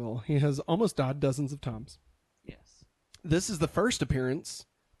to Smallville. He has almost died dozens of times. Yes. This is the first appearance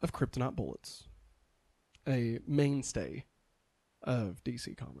of kryptonite bullets, a mainstay of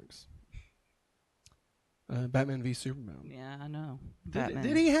DC Comics. Batman v Superman. Yeah, I know.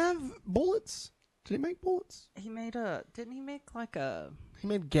 Did he have bullets? Did he make bullets? He made didn't he make like a... He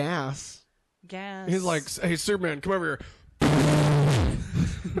made gas. He's like, "Hey, Superman, come over here."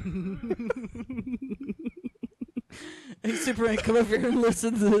 Hey, Superman, come over here and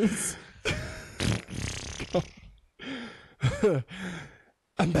listen to this.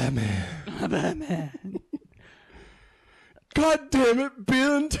 I'm Batman. I'm Batman. God damn it,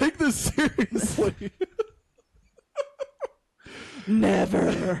 Ben, take this seriously.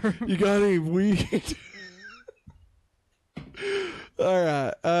 Never. You got any weed? All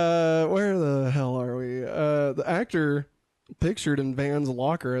right. Where the hell are we? The actor pictured in Van's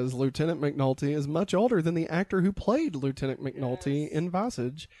locker as Lieutenant McNulty is much older than the actor who played Lieutenant McNulty in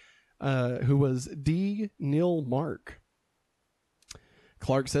Visage, who was D. Neil Mark.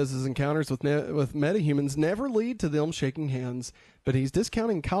 Clark says his encounters with metahumans never lead to them shaking hands, but he's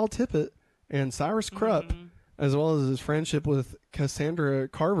discounting Kyle Tippett and Cyrus Krupp, as well as his friendship with Cassandra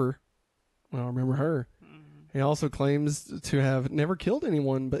Carver. Well, I remember her. He also claims to have never killed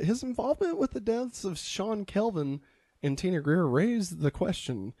anyone, but his involvement with the deaths of Sean Kelvin and Tina Greer raised the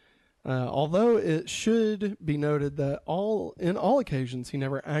question. Although it should be noted that in all occasions he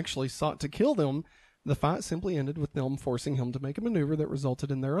never actually sought to kill them, the fight simply ended with them forcing him to make a maneuver that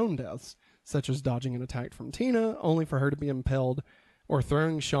resulted in their own deaths, such as dodging an attack from Tina, only for her to be impaled, or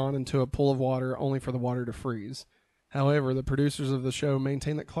throwing Sean into a pool of water, only for the water to freeze. However, the producers of the show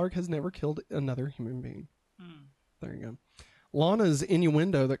maintain that Clark has never killed another human being. There you go. Lana's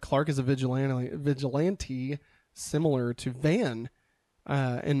innuendo that Clark is a vigilante similar to Van,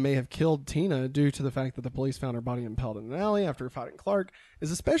 and may have killed Tina due to the fact that the police found her body impaled in an alley after fighting Clark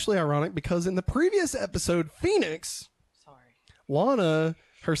is especially ironic because in the previous episode, Phoenix, Lana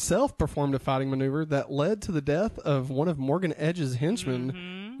herself performed a fighting maneuver that led to the death of one of Morgan Edge's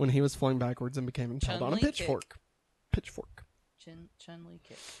henchmen when he was flung backwards and became impaled on a pitchfork. Chun-Li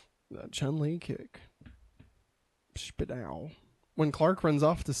kick. The Chun-Li kick. Spadow. When Clark runs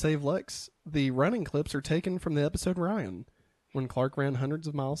off to save Lex, the running clips are taken from the episode Ryan, when Clark ran hundreds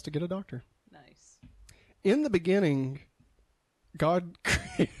of miles to get a doctor. Nice. In the beginning, God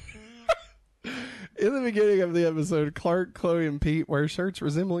created... In the beginning of the episode, Clark, Chloe, and Pete wear shirts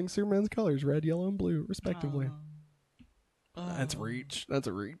resembling Superman's colors, red, yellow, and blue, respectively. That's reach. That's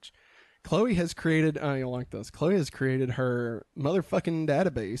a reach. Chloe has created... Oh, you'll like this. Chloe has created her motherfucking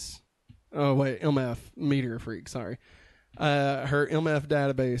database. Oh, wait. MF. Meteor Freak. Sorry. Her MF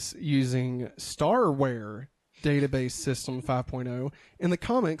database using Starware Database System 5.0. In the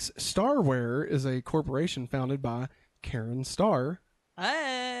comics, Starware is a corporation founded by Karen Starr.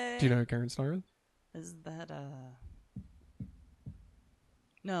 Hey! Do you know who Karen Starr is? Isn't that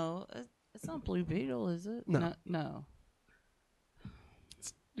No, it's not Blue Beetle, is it? No. No.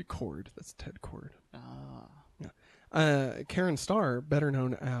 It's Cord. That's Ted Cord. Ah. Yeah. Karen Starr, better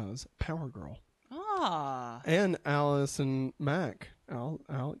known as Power Girl. Ah. And Allison Mack.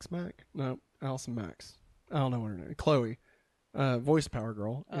 Alex Mack? No, Allison Max. I don't know what her name is. Chloe. Voice Power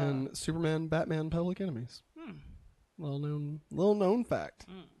Girl. And Superman, Batman, Public Enemies. Little known fact.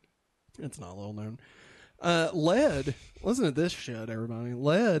 It's not little known. Lead. Listen to this shit, everybody.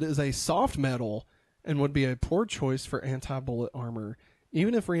 Lead is a soft metal and would be a poor choice for anti-bullet armor,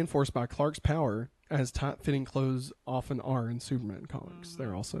 even if reinforced by Clark's power, as tight-fitting clothes often are in Superman comics.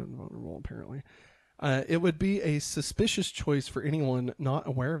 They're also invulnerable, apparently. It would be a suspicious choice for anyone not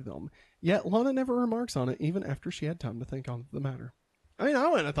aware of them. Yet Lana never remarks on it, even after she had time to think on the matter. I mean, I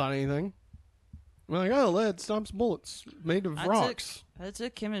wouldn't have thought anything. I'm like, oh, lead stops bullets made of rocks. I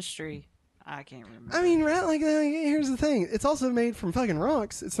took chemistry. I can't remember. I mean, right? Like, here's the thing. It's also made from fucking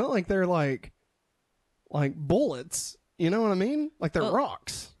rocks. It's not like they're like bullets. You know what I mean? Like they're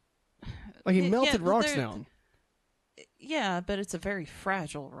rocks. Like he melted rocks down. Yeah, but it's a very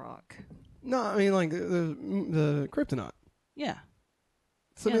fragile rock. No, I mean like the kryptonite. Yeah.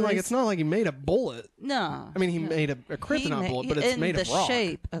 So I mean, like, it's not like he made a bullet. No. I mean, he made a kryptonite bullet, but it's made of rock. In the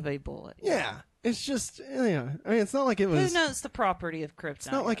shape of a bullet. Yeah. It's just, yeah. I mean, it's not like it was... Who knows the property of kryptonite?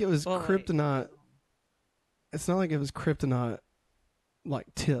 It's not like it was kryptonite... It's not like it was kryptonite, like,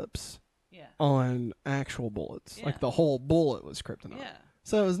 tips on actual bullets. Yeah. Like, the whole bullet was kryptonite. Yeah.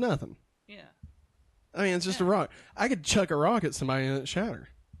 So it was nothing. Yeah. I mean, it's just a rock. I could chuck a rock at somebody and it shatter.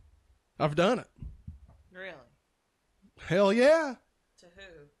 I've done it. Really? Hell yeah. To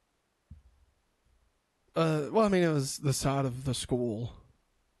who? Well, I mean, it was the side of the school.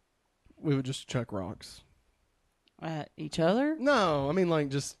 We would just chuck rocks. At each other? No, I mean, like,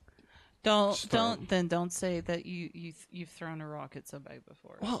 just... Don't say that you've thrown a rock at somebody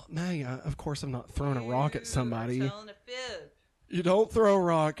before. Well, Maggie, of course I'm not throwing a rock at somebody. You're telling a fib. You don't throw a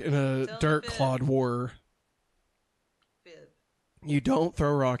rock in a dirt clod war. Fib. You don't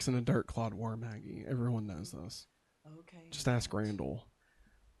throw rocks in a dirt clod war, Maggie. Everyone knows this. Okay. Just ask Randall.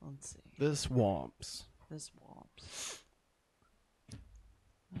 Let's see. This womps.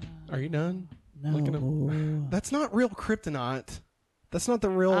 Are you done? No. That's not real kryptonite. That's not the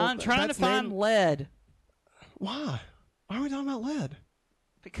real... I'm trying to find lead. Why? Why are we talking about lead?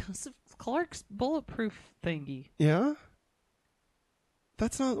 Because of Clark's bulletproof thingy. Yeah?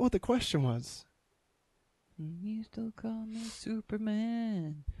 That's not what the question was. You still call me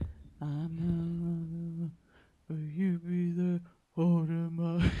Superman. I'm not... Will you be the order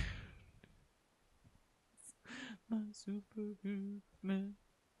my... my Superman.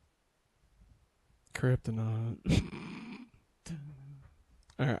 Kryptonite.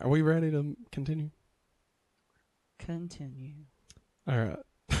 All right, are we ready to continue? Continue. All right.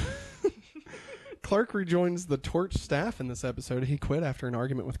 Clark rejoins the Torch staff in this episode. He quit after an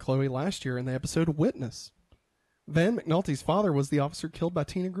argument with Chloe last year in the episode Witness. Van McNulty's father was the officer killed by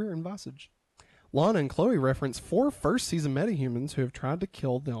Tina Greer in Visage. Lana and Chloe reference 4 first-season metahumans who have tried to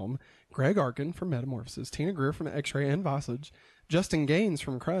kill them. Greg Arkin from Metamorphosis, Tina Greer from X-Ray and Visage, Justin Gaines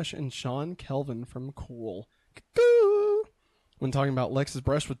from Crush, and Sean Kelvin from Cool. Cuckoo! When talking about Lex's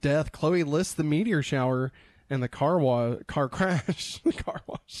brush with death, Chloe lists the meteor shower and the car crash that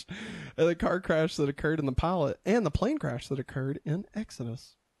occurred in the pilot, and the plane crash that occurred in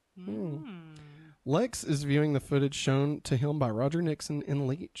Exodus. Lex is viewing the footage shown to him by Roger Nixon in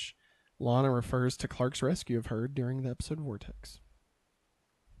Leech. Lana refers to Clark's rescue of her during the episode Vortex.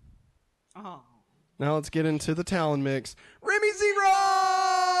 Oh. Now let's get into the Talon mix. Remy Zero!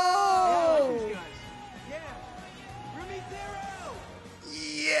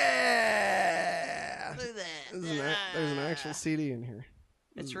 Yeah! There's an actual CD in here.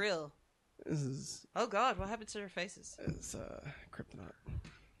 It's real. This is. Oh God, what happened to their faces? It's kryptonite.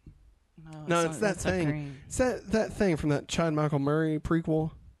 No, it's that thing. It's that thing from that Chad Michael Murray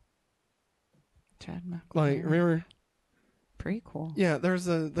prequel. Chad Michael Like, Murray. remember? Prequel. Yeah, there's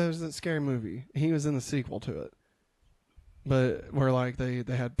that scary movie. He was in the sequel to it, but where like they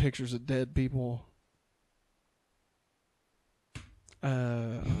had pictures of dead people,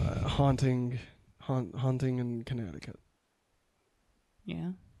 haunting in Connecticut.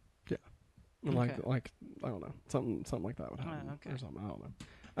 Yeah. Like Okay. like I don't know, something like that would happen okay. or something. I don't know.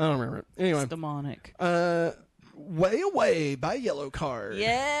 I don't remember it. Anyway, It's demonic. Way Away by Yellow Card.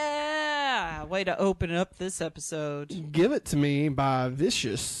 Yeah. Way to open up this episode. Give It to Me by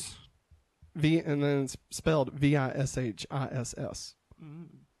Vicious. And then it's spelled Vishis.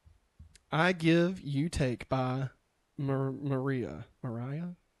 I Give, You Take by Maria.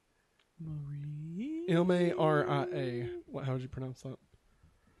 Maria? Maria. How would you pronounce that?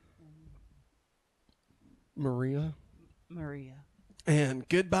 Maria. And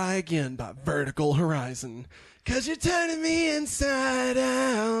Goodbye Again by Vertical Horizon. 'Cause you're turning me inside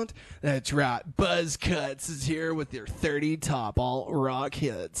out. That's right. Buzz Cuts is here with their 30 top alt rock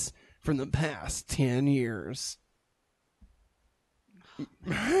hits from the past 10 years.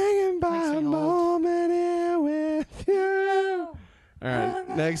 Hanging by Makes me a old. moment here with you. All right.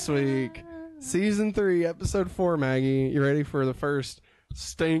 Next week, season 3, episode 4, Maggie. You ready for the first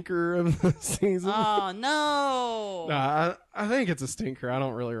stinker of the season? Oh no. Nah, I think it's a stinker. I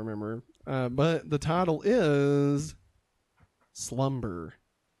don't really remember. But the title is Slumber.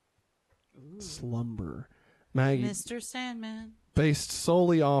 Slumber. Maggie, Mr. Sandman. based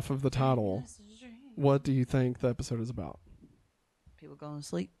solely off of the title, what do you think the episode is about? People going to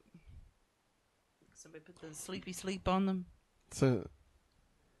sleep. Somebody put the sleepy sleep on them. So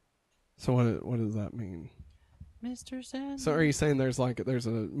what does that mean? Mr. Sandman. So are you saying there's a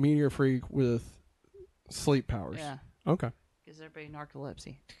meteor freak with sleep powers? Yeah. Okay. Gives everybody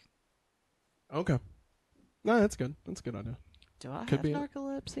narcolepsy. Okay. No, that's good. That's a good idea. Do I Could have be it.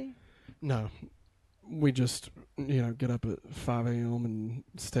 narcolepsy? No. We just, get up at 5 a.m. and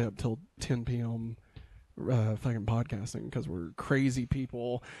stay up till 10 p.m. Fucking podcasting because we're crazy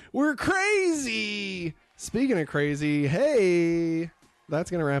people. We're crazy! Speaking of crazy, hey! That's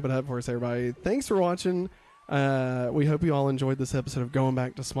going to wrap it up for us, everybody. Thanks for watching. We hope you all enjoyed this episode of Going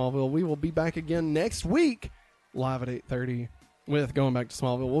Back to Smallville. We will be back again next week, live at 8:30 with Going Back to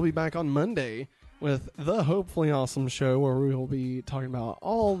Smallville. We'll be back on Monday with the Hopefully Awesome Show, where we will be talking about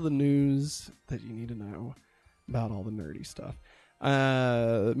all the news that you need to know about all the nerdy stuff,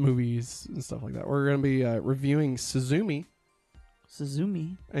 movies and stuff like that. We're going to be reviewing Suzumi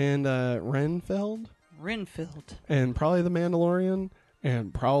and Renfield and probably The Mandalorian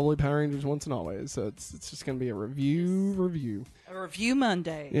and probably Power Rangers Once and Always. So it's just going to be a review. A review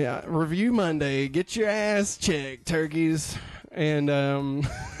Monday. Yeah, review Monday. Get your ass checked, turkeys. And No,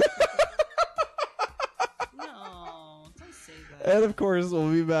 don't say that. and of course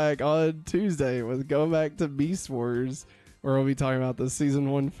we'll be back on Tuesday with Going Back to Beast Wars, where we'll be talking about the season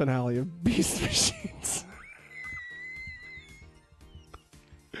 1 finale of Beast Machines.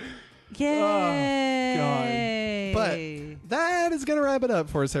 Yay! But that is going to wrap it up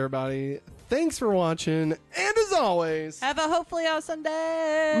for us, everybody. Thanks for watching, and as always, Have a hopefully awesome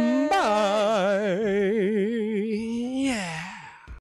day. bye. Yeah.